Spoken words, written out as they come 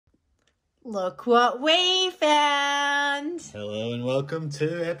Look what we found. Hello and welcome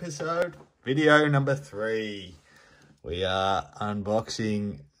to video number 3. We are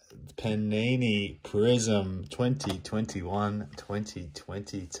unboxing Panini Prizm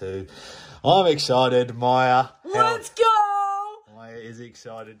 2021-2022. I'm excited, Maya. Let's go. Maya is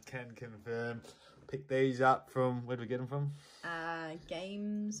excited, can confirm. Pick these up from, where did we get them from?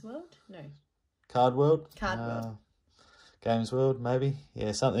 Games World? No. Card World? Card World. Games World, maybe?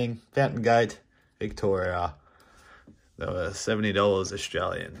 Yeah, something. Fountain Gate, Victoria. They were $70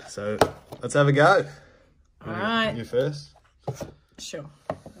 Australian. So, let's have a go. All right. You first? Sure.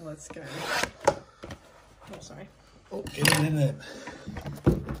 Let's go. Oh, sorry. Oh, get it in there.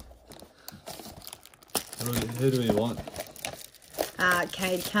 Who do we want?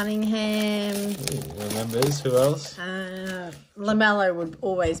 Cade Cunningham. Ooh, remembers? Who else? LaMelo would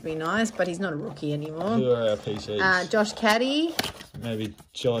always be nice, but he's not a rookie anymore. Who are our PCs? Josh Caddy. Maybe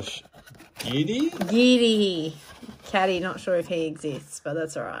Josh Giddy? Giddy. Caddy, not sure if he exists, but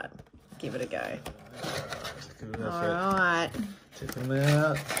that's all right. Give it a go. All right. Tip them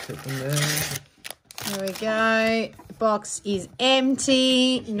out. Tip them out. Here we go. Box is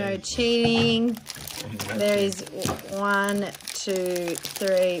empty. No cheating. There is 1, 2,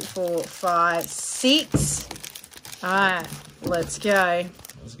 3, 4, 5, 6. All right, let's go.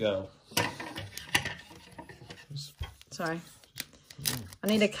 Let's go. Sorry. I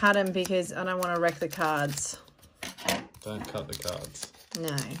need to cut them because I don't want to wreck the cards. Don't cut the cards.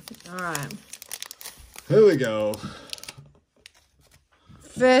 No. All right. Here we go.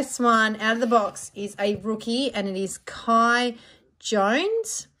 First one out of the box is a rookie, and it is Kai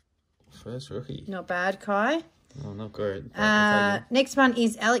Jones. First rookie. Not bad, Kai. Oh, not great. Next one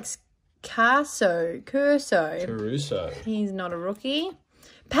is Alex Caruso. He's not a rookie.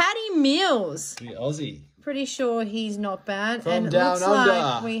 Patty Mills. The Aussie. Pretty sure he's not bad. From and it down looks under.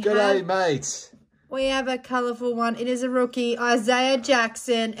 like G'day, mate. we have a colourful one. It is a rookie, Isaiah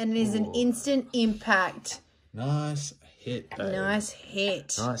Jackson, and it is an instant impact. Nice hit, baby. Nice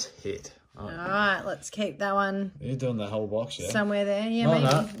hit. Nice hit. All right, let's keep that one. You're doing the whole box, yeah? Somewhere there. Yeah, Oh, maybe.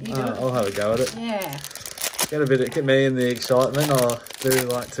 no. You do it. I'll have a go at it. Yeah. Get me in the excitement. I do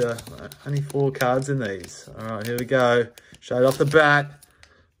like to, only 4 cards in these. All right, here we go. Straight off the bat.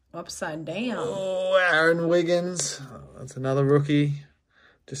 Upside down. Oh, Aaron Wiggins. That's another rookie.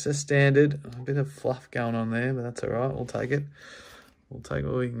 Just a standard. A bit of fluff going on there, but that's all right. We'll take it. We'll take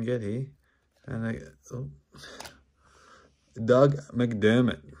what we can get here. And Doug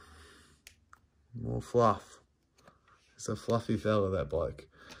McDermott. More fluff. It's a fluffy fella, that bloke.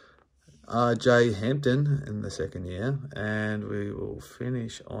 RJ Hampton in the second year. And we will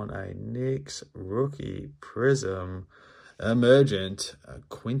finish on a Knicks rookie Prizm Emergent,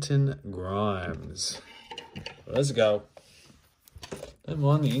 Quentin Grimes. Let's go. Don't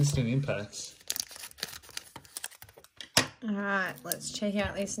mind the instant impacts. All right, let's check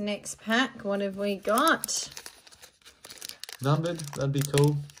out this next pack. What have we got? Numbered, that'd be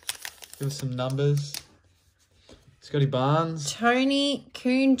cool. Give us some numbers. Scottie Barnes. Tony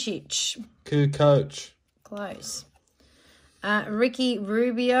Kuncic. Coach. Close. Ricky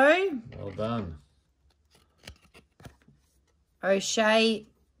Rubio. Well done. O'Shea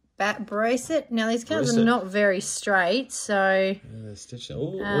Bat Bracet. Now, these cards are not very straight, so... Yeah, stitch.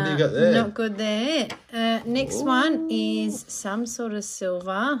 Oh, what do you got there? Not good there. Next one is some sort of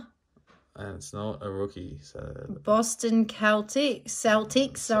silver. And it's not a rookie, so... Boston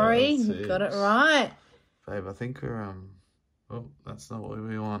Celtics, sorry. Got it right. Babe, I think we're, oh, that's not what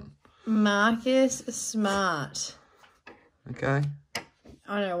we want. Marcus Smart. Okay.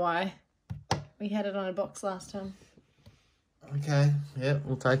 I don't know why. We had it on a box last time. Okay, yeah,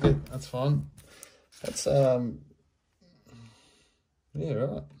 we'll take it. That's fine. That's, yeah,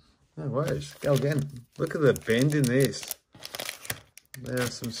 right. No worries. Go again. Look at the bend in this. There are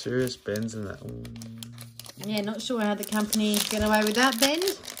some serious bends in that. Ooh. Yeah, not sure how the company got away with that bend.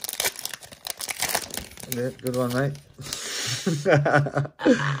 Yeah, good one, mate.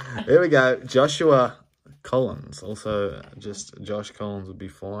 There we go. Joshua Collins. Also, just Josh Collins would be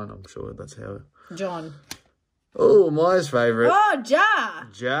fine. I'm sure that's how. John. Oh, Maya's favourite. Oh, Ja,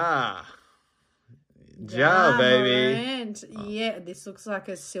 baby. Morant. Yeah, this looks like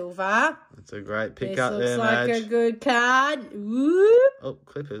a silver. That's a great pick this up there, This looks like Madge. a good card. Whoop. Oh,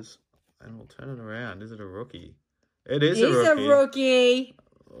 Clippers. And we'll turn it around. Is it a rookie? It is He's a rookie. a rookie.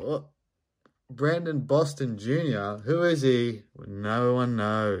 Oh, Brandon Boston Jr. Who is he? No one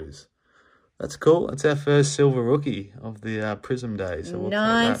knows. That's cool. That's our first silver rookie of the Prizm day. So we'll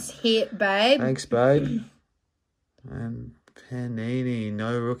nice hit, babe. Thanks, babe. And Panini,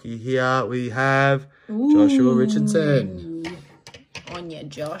 no rookie here. We have Joshua Richardson. On you,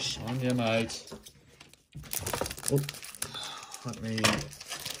 Josh. On you, mate. Oh, let me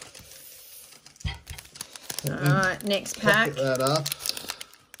All right, next pack. Pick that up.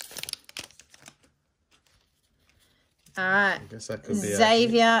 All right. I guess that could be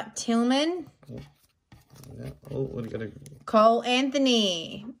Xavier Tillman. Yeah. Oh, what do you got? Cole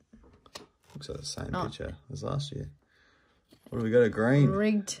Anthony. Looks like the same picture as last year. What do we got? A green.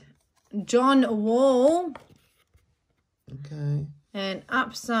 Rigged John Wall. Okay. And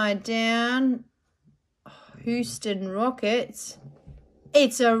upside down, Houston Rockets.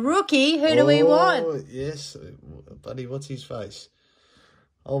 It's a rookie. Who do we want? Yes, buddy. What's his face?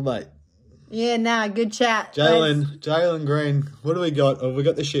 Oh, mate. Yeah, nah, good chat. Jalen Green. What do we got? Oh, we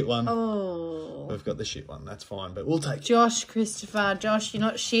got the shit one. Oh. We've got the shit one. That's fine, but we'll take it. Josh Christopher. Josh, you're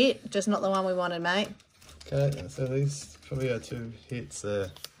not shit. Just not the one we wanted, mate. Okay, so these probably are 2 hits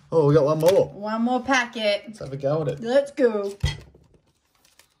there. Oh, we got one more. One more packet. Let's have a go at it. Let's go.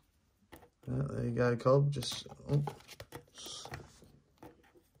 Yeah, there you go, Cobb. Just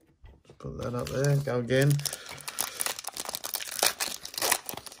put that up there. Go again.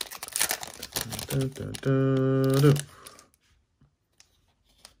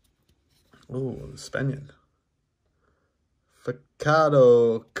 Oh, the Spaniard.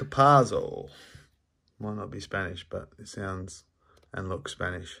 Ricardo Capazzo. Might not be Spanish, but it sounds and looks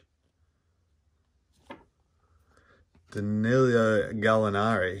Spanish. Danilo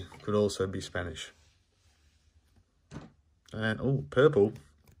Gallinari could also be Spanish. And, oh, purple.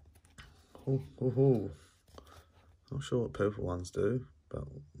 Oh. Not sure what purple ones do, but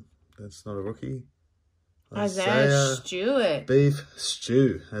that's not a rookie. Isaiah Stewart. Beef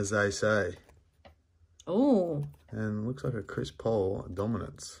stew, as they say. Ooh. And looks like a Chris Paul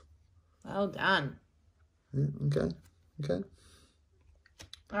dominance. Well done. Yeah, okay.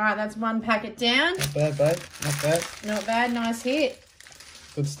 All right, that's one packet down. Not bad, babe. Not bad. Not bad. Nice hit.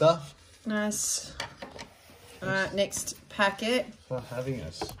 Good stuff. Nice. All right, next packet. For having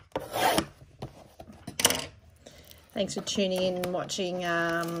us. Thanks for tuning in and watching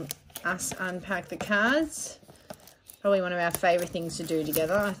us unpack the cards. Probably one of our favourite things to do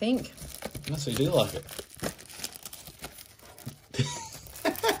together, I think. Yes, we do like it.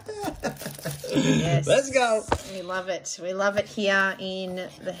 Yes. Let's go. We love it. We love it here in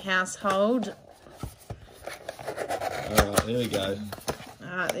the household. All right, here we go.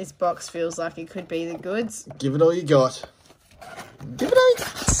 All right, this box feels like it could be the goods. Give it all you got. Give it all you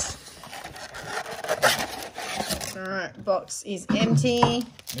got. All right, box is empty.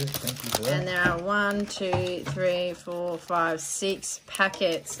 Yes, thank you for that. And there are 1, 2, 3, 4, 5, 6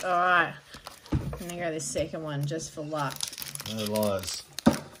 packets. All right. I'm going to go this second one just for luck. No lies.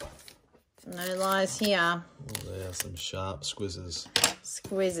 No lies here. Oh, there are some sharp squizzes.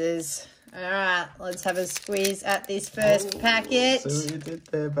 Squizzes. All right, let's have a squeeze at this first packet. See what you did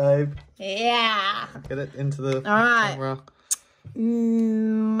there, babe. Yeah. Get it into the right. camera.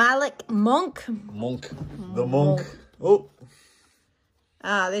 Malik Monk. The monk. Oh.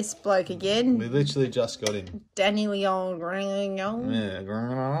 Ah, this bloke again. We literally just got him. Daniel Green. Yeah.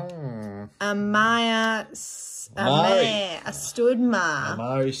 Maja Stoudemire.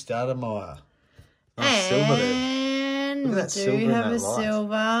 Amari Stoudemire. Nice silver there. And we do have a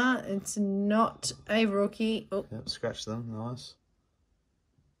silver. It's not a rookie. Oh. Yep, scratch them. Nice.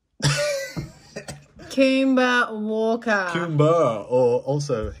 Kemba Walker. Kemba, or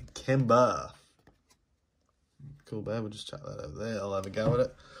also Kemba. Cool, babe. We'll just chuck that over there. I'll have a go at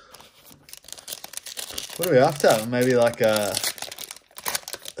it. What are we after? Maybe like a...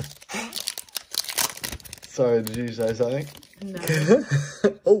 Sorry, did you say something? No.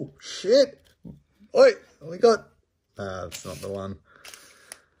 Oh, shit. Wait, we got... it's not the one.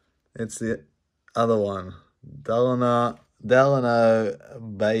 It's the other one. Delano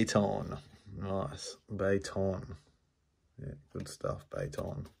Bayton. Nice. Bayton. Yeah, good stuff.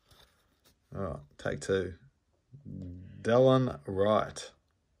 Bayton. All right, take 2. Delon Wright.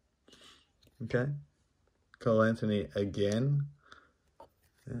 Okay. Cole Anthony again.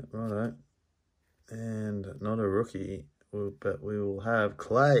 Yeah, righto. And not a rookie, but we will have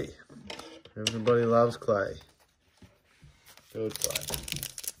Clay. Everybody loves Clay. Good Clay.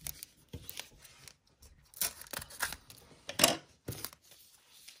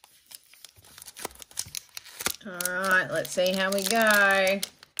 All right, let's see how we go.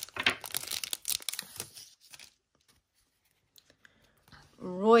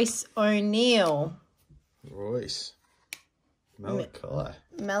 Royce O'Neal. Royce.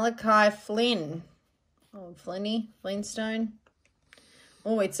 Malachi Flynn. Oh, Flintstone.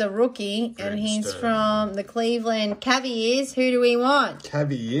 Oh, it's a rookie, and he's from the Cleveland Cavaliers. Who do we want?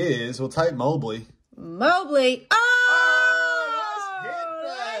 Cavaliers. We'll take Mobley. Mobley. Oh! Nice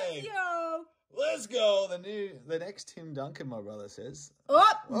let's go. The next Tim Duncan, my brother says.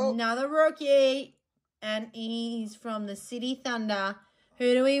 Oh, another rookie. And he's from the City Thunder.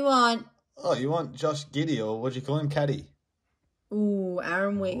 Who do we want? Oh, you want Josh Giddey, or what do you call him, Caddy? Ooh,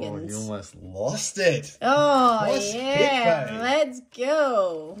 Aaron Wiggins. Oh, you almost lost it. Oh, nice yeah. hit, Let's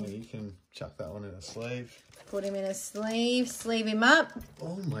go. Yeah, you can chuck that one in a sleeve. Put him in a sleeve. Sleeve him up.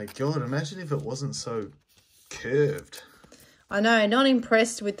 Oh, my God. Imagine if it wasn't so curved. I know. Not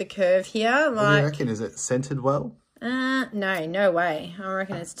impressed with the curve here. What do you reckon? Is it centered well? No way. I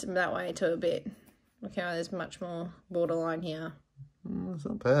reckon it's that way to a bit. Look how there's much more borderline here. It's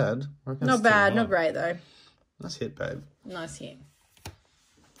not bad. Not bad. Not great, though. Nice hit, babe. Nice hit.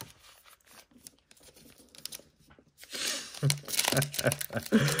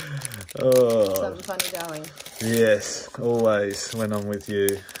 Oh. Something funny going. Yes, always when I'm with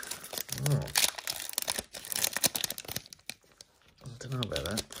you. Oh. I don't know about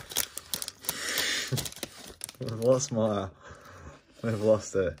that. We've lost Maja. We've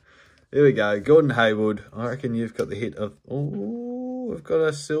lost her. Here we go. Gordon Hayward. I reckon you've got the hit of... Oh, we've got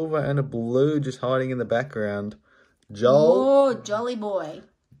a silver and a blue just hiding in the background. Joel. Oh, jolly boy.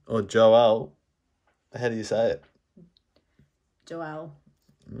 Or Joel. How do you say it? Joel.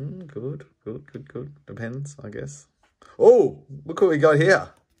 Good. Depends, I guess. Oh, look what we got here.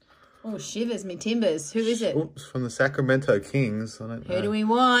 Oh, shivers me timbers. Who is it? Oops, from the Sacramento Kings. I don't know. Who do we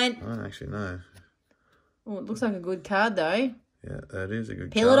want? I don't actually know. Oh, it looks like a good card, though. Yeah, that is a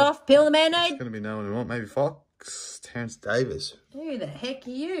good Peel card. it off. Peel the Band-Aid. It's going to be no one we want. Maybe Fox. Terrence Davis. Who the heck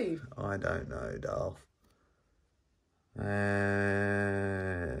are you? I don't know, doll.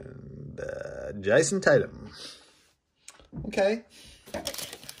 And Jason Tatum. Okay.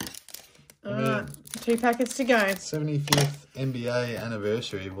 All right. 2 packets to go. 75th NBA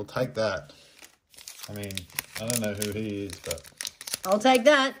anniversary. We'll take that. I mean, I don't know who he is, but... I'll take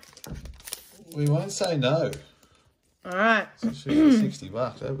that. We won't say no. All right. So shoot for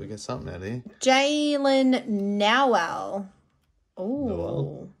 $60. I hope we get something out of here. Jalen Noel. Oh.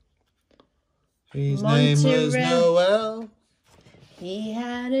 Noel. His name was Noel. He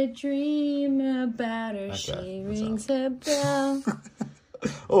had a dream about her. She rings a bell.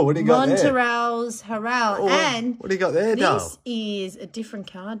 Oh, what do you got there? Monterell's Harrell. Oh, and what do you got there, Dale? This is a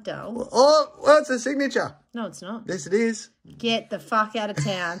different card, Dale. Oh, well, it's a signature. No, it's not. Yes, it is. Get the fuck out of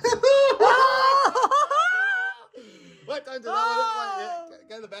town. Wait, don't do that. Wait,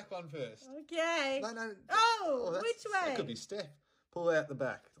 go the back one first. Okay. No. Oh, which way? That could be Steph. Pull out the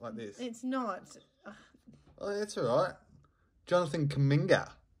back like this. It's not. Oh, that's all right. Jonathan Kuminga.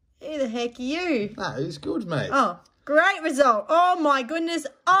 Who the heck are you? No, he's good, mate. Oh, great result. Oh, my goodness.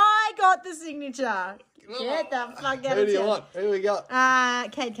 I got the signature. Get the fuck out of town. Who do you want? Who we got?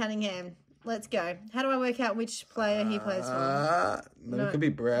 Cade Cunningham. Let's go. How do I work out which player he plays for? No, it could be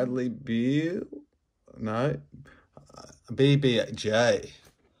Bradley Beal. No. BBJ.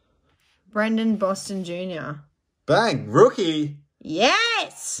 Brendan Boston Jr. Bang. Rookie.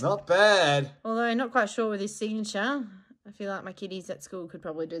 Yes! Not bad. Although not quite sure with his signature. I feel like my kiddies at school could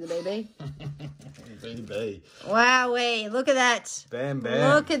probably do the BB. BB. Wowee. Look at that. Bam,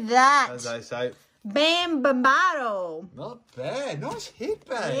 bam. Look at that. As they say. Bam Bombado. Not bad. Nice hit,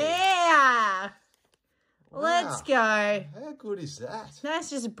 babe. Yeah. Wow. Let's go. How good is that? That's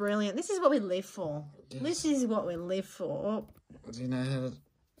just brilliant. This is what we live for. Yes. This is what we live for. Do you know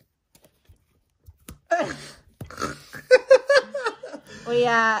how to... We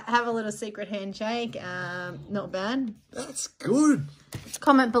have a little secret handshake. Not bad. That's good.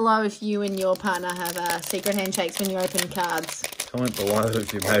 Comment below if you and your partner have secret handshakes when you open cards. Comment below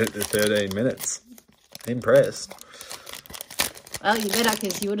if you made it to 13 minutes. Impressed. Well, you better,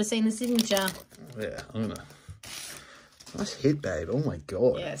 because you would have seen the signature. Yeah, I'm gonna... Nice hit, babe. Oh, my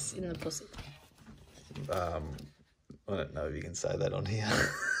God. Yes, in the pussy. I don't know if you can say that on here.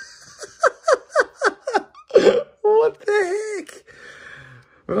 What the heck?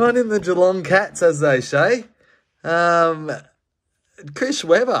 Right in the Geelong Cats, as they say. Chris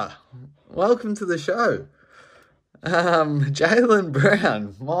Webber, welcome to the show. Jalen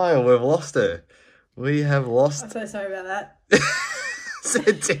Brown. Maja, we've lost her. We have lost... I'm so sorry about that.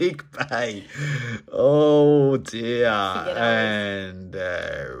 Sadiq Bay. Oh, dear. And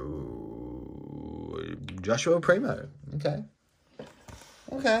Joshua Primo. Okay.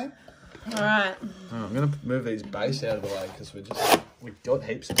 All right. Oh, I'm going to move these base out of the way because we've got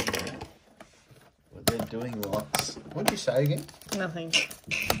heaps of them. But they're doing lots. What did you say again? Nothing.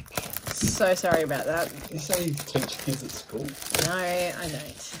 So sorry about that. You say you teach kids at school? No, I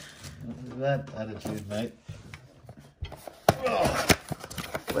don't. That attitude, mate. Oh.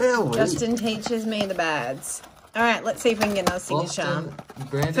 Well, Justin teaches me the bads. All right, let's see if we can get another signature. Boston,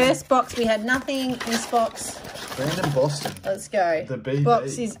 Brandon. First box, we had nothing. This box. Brandon Boston. Let's go. The BB.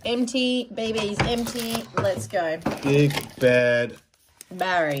 Box is empty. BB's empty. Let's go. Big Bad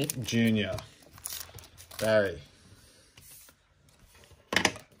Barry. Junior. Barry.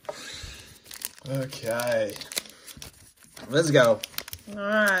 Okay. Let's go. All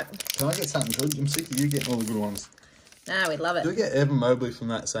right. Can I get something good? I'm sick of you getting all the good ones. Nah, we love it. Do we get Evan Mobley from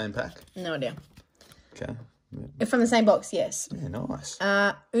that same pack? No idea. Okay. From the same box, yes. Yeah, nice.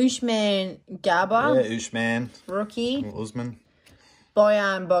 Usman Garba. Yeah, Ushman. Rookie. Usman.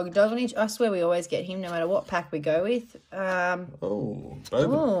 Bojan Bogdanovic. I swear we always get him no matter what pack we go with. Boban.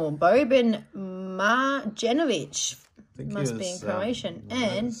 Boban Marjanovic. I think Must be in Croatian.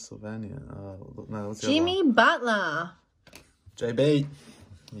 And Slovenia. No, what's the Jimmy Butler. JB,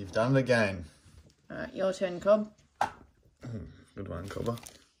 you've done it again. All right, your turn, Cobb. Good one, Cobber.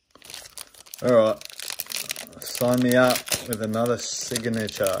 All right. Sign me up with another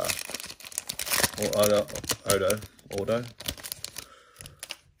signature. Or Auto.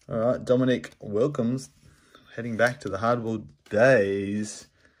 All right, Dominic Wilkins heading back to the hardwood days.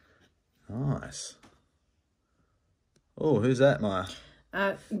 Nice. Oh, who's that, Maya?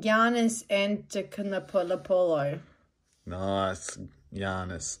 Giannis Antetokounmpo. Nice.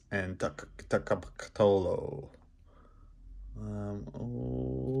 Giannis and Takapatolo.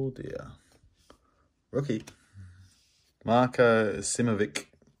 Oh, dear. Rookie. Marko Simovic.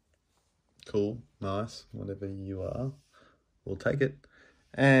 Cool. Nice. Whatever you are. We'll take it.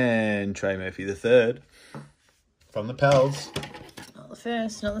 And Trey Murphy the third. From the Pels. Not the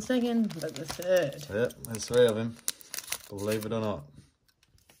first, not the second, but the third. Yep, there's three of him. Believe it or not.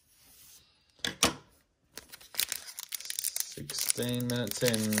 16 minutes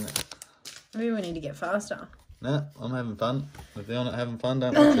in. Maybe we need to get faster. Nah, I'm having fun. If they're not having fun,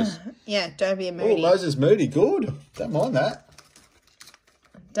 don't watch us. Yeah, don't be a Oh, moody. Moses Moody, good. Don't mind that.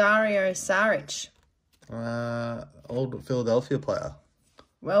 Dario Saric. Old Philadelphia player.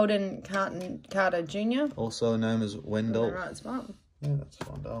 Weldon Carter Jr. Also known as Wendell. Right spot. Yeah, that's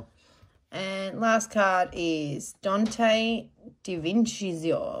Wendell. And last card is Dante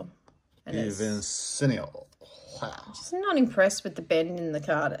DiVincenzo. And DiVincenzo. Wow. Just not impressed with the bend in the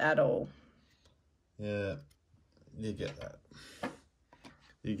card at all. Yeah, you get that.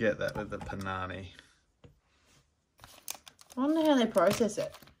 You get that with the Panini. I wonder how they process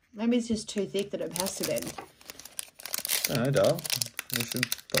it. Maybe it's just too thick that it has to bend. I don't know, Dale. We should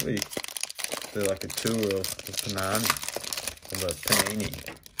probably do like a tour of the Panini. Of the Panini.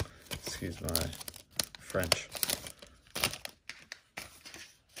 Excuse my French.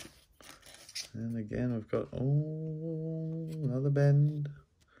 And again, we've got, another bend.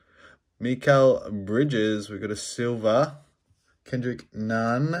 Mikal Bridges, we've got a silver. Kendrick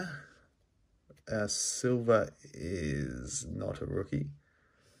Nunn. Our silver is not a rookie.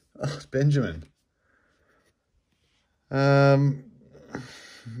 Oh, it's Benjamin.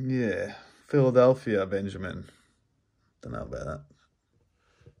 Yeah. Philadelphia, Benjamin. Don't know about that.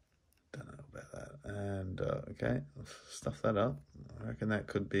 And, okay, stuff that up. I reckon that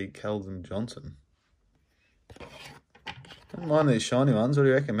could be Keldon Johnson. Don't mind these shiny ones. What do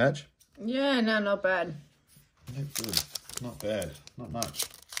you reckon, Madge? Yeah, no, not bad. Yeah, good. Not bad. Not much.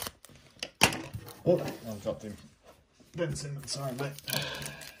 Oh, I've dropped him. Ben Simmons, sorry, mate.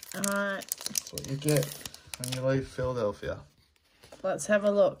 Alright. That's what you get when you leave Philadelphia. Let's have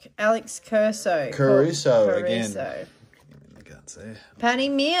a look. Alex Caruso Again. Give me the guts there. Patty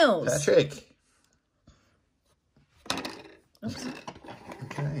Mills. Patrick. Oops.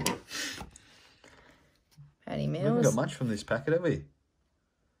 Okay. Patty We haven't Mills. got much from this packet, have we?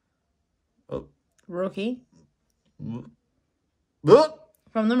 Oh. Rookie. What?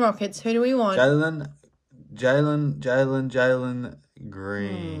 From the Rockets. Who do we want? Jalen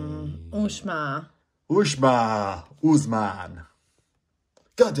Green. Ushma. Usman.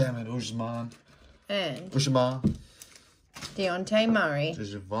 God damn it, Usman. And Usman. Deontay Murray.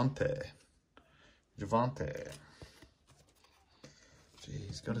 Javante.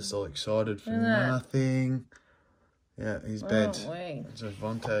 Jeez, got us all excited for nothing. Yeah, he's bad.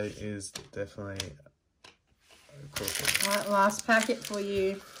 Javante is definitely crucial. Alright, last packet for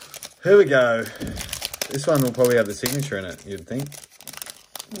you. Here we go. This one will probably have the signature in it, you'd think.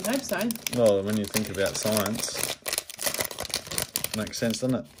 I hope so. Well, when you think about science, makes sense,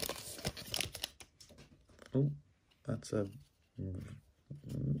 doesn't it? Oh, that's a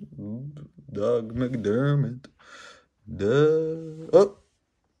Doug McDermott. Oh,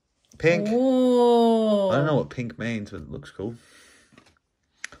 pink. Ooh. I don't know what pink means, but it looks cool.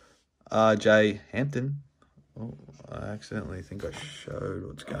 RJ Hampton. Oh, I accidentally think I showed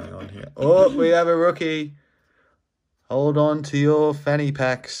what's going on here. Oh, we have a rookie. Hold on to your fanny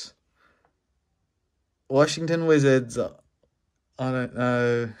packs. Washington Wizards. I don't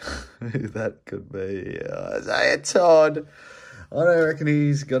know who that could be. Isaiah Todd. I don't reckon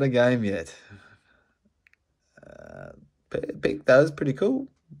he's got a game yet. Pick, that was pretty cool.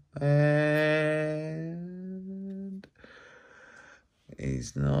 And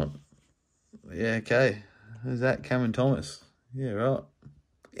he's not. Yeah, okay. Who's that? Cameron Thomas. Yeah, right.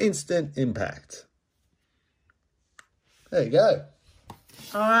 Instant impact. There you go.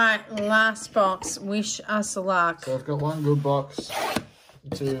 All right, last box. Wish us luck. So I've got one good box,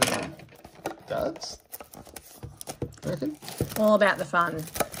 2 duds. Reckon? All about the fun.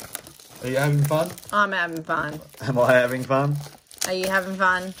 Are you having fun? I'm having fun. Am I having fun? Are you having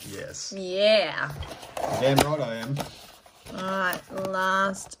fun? Yes. Yeah. Damn right I am. All right,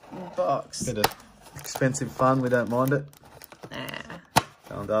 last box. Bit of expensive fun, we don't mind it.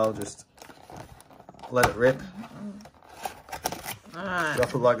 Nah. And I'll just let it rip. All right.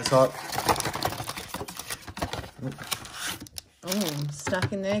 Drop it like it's hot.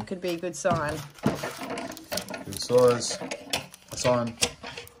 Stuck in there could be a good sign. Good size. Sign.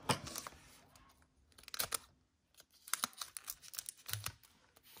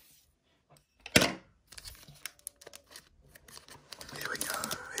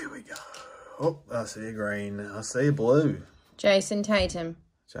 Here we go. Oh, I see a green. I see a blue. Jason Tatum.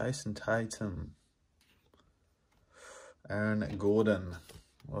 Jason Tatum. Aaron Gordon.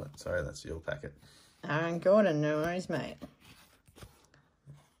 What? Sorry, that's your packet. Aaron Gordon, no worries, mate.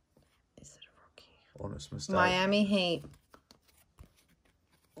 Is it a rookie? Honest mistake. Miami Heat.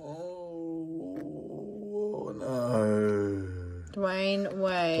 Oh, no. Dwayne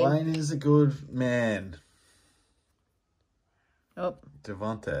Wade. Dwayne is a good man. Oh.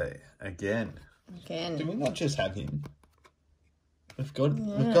 Devontae, again. Again. Do we not just have him? We've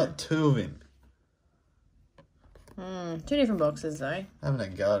got 2 of him. 2 different boxes, though. Having a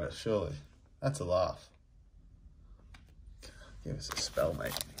go at us, surely. That's a laugh. Give us a spell,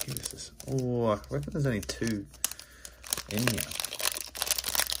 mate. Give us this. Oh, I reckon there's only 2 in here.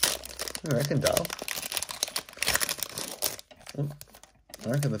 I reckon, Dale. Oh, I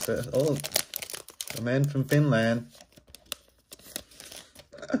reckon the first. Oh, a man from Finland.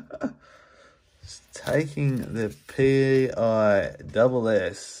 Taking the PISS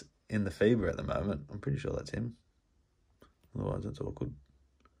in the fever at the moment. I'm pretty sure that's him. Otherwise, that's awkward.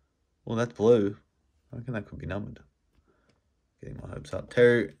 Well, that's blue. I reckon that could be numbered. Getting my hopes up.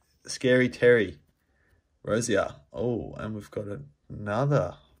 Scary Terry. Rosier. Oh, and we've got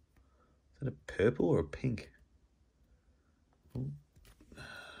another. Is that a purple or a pink? Ooh.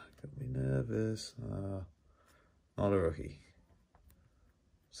 Got me nervous. Not a rookie.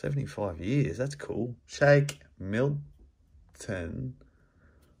 75 years. That's cool. Shake Milton.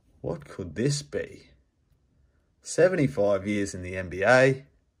 What could this be? 75 years in the NBA.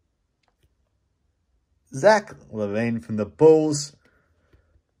 Zach LaVine from the Bulls.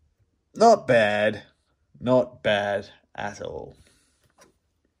 Not bad. Not bad at all.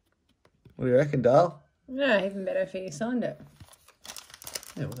 What do you reckon, Dale? Yeah, even better if you signed it.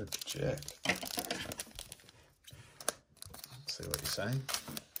 Yeah, what a jerk. Let's see what you're saying.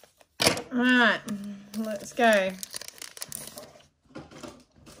 Alright, let's go.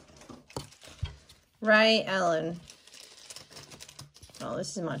 Ray Allen. Oh,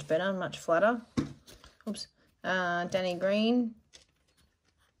 this is much better, much flatter. Oops. Danny Green.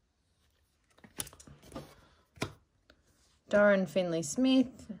 Dorian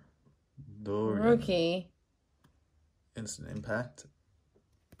Finley-Smith. Dorian. Rookie. Instant impact.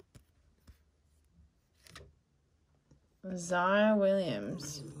 Zaire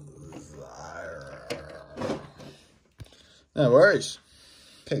Williams. No worries.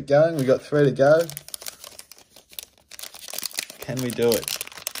 Keep going. We got 3 to go. Can we do it?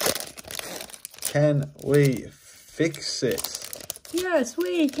 Can we fix it? Yes,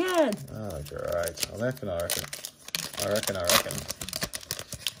 we can. Oh, great. I reckon.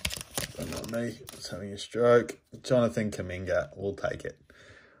 But not me. It's having a stroke. Jonathan Kuminga. We'll take it.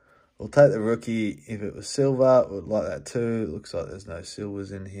 We'll take the rookie. If it was silver, we'd like that too. It looks like there's no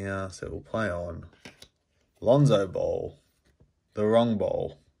silvers in here, so we'll play on. Lonzo Ball. The wrong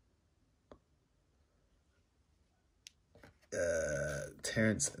ball.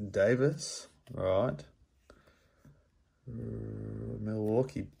 Terrence Davis. Right.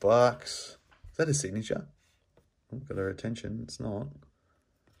 Milwaukee Bucks. Is that a signature? I've got our attention. It's not.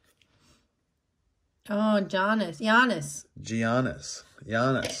 Oh, Giannis.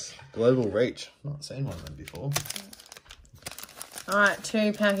 Giannis. Global reach. Not seen one of them before. All right,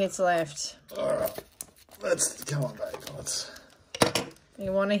 2 packets left. All right. Let's come on, babe.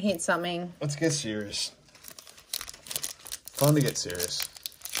 You want to hit something? Let's get serious. Time to get serious.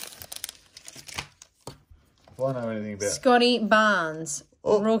 If I know anything about Scottie Barnes,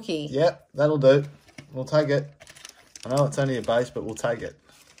 rookie. Yep, that'll do. We'll take it. I know it's only a base, but we'll take it.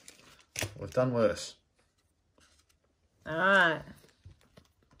 We've done worse. All right.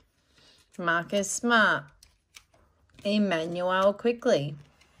 Marcus Smart. Emmanuel quickly.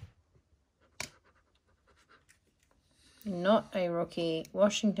 Not a rookie.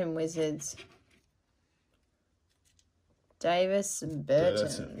 Washington Wizards. Davis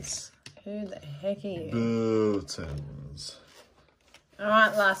Burtons. Who the heck are you? Burtons. All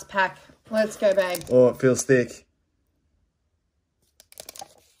right, last pack. Let's go, babe. Oh, it feels thick.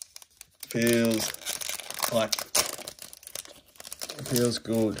 Feels like... It feels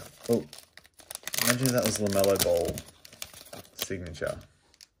good. Oh, imagine if that was LaMelo Ball signature.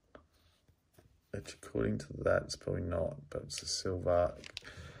 Which, according to that, it's probably not, but it's a silver.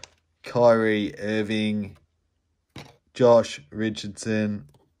 Kyrie Irving, Josh Richardson.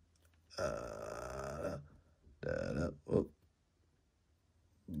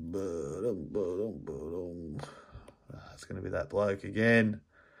 It's going to be that bloke again.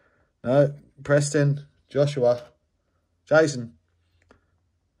 No, Preston, Joshua, Jason.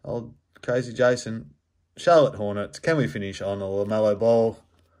 Old crazy Jason. Charlotte Hornets. Can we finish on a LaMelo Ball?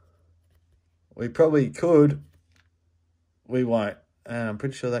 We probably could. We won't. And I'm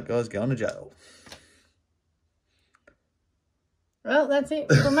pretty sure that guy's going to jail. Well, that's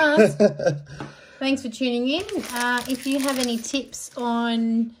it from us. Thanks for tuning in. If you have any tips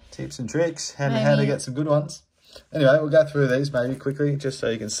on... Tips and tricks. How to get some good ones. Anyway, we'll go through these maybe quickly just so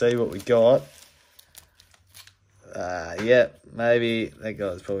you can see what we got. Yeah, maybe that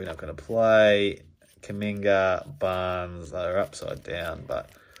guy's probably not going to play. Kuminga, Barnes, they're upside down, but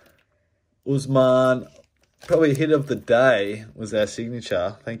Usman, probably hit of the day was our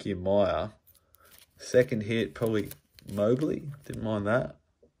signature. Thank you, Maja. Second hit, probably Mobley. Didn't mind that.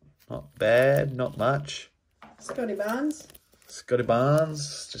 Not bad, not much. Scottie Barnes. Scottie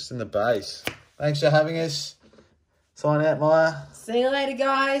Barnes, just in the base. Thanks for having us. Sign out, Maja. See you later,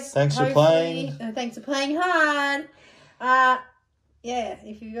 guys. Thanks for playing. Thanks for playing hard. Yeah,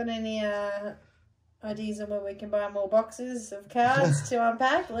 if you've got any ideas on where we can buy more boxes of cards to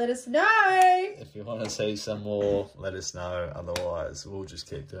unpack, let us know. If you want to see some more, let us know. Otherwise, we'll just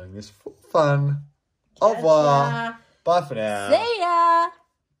keep doing this for fun. Au revoir. Bye for now. See ya.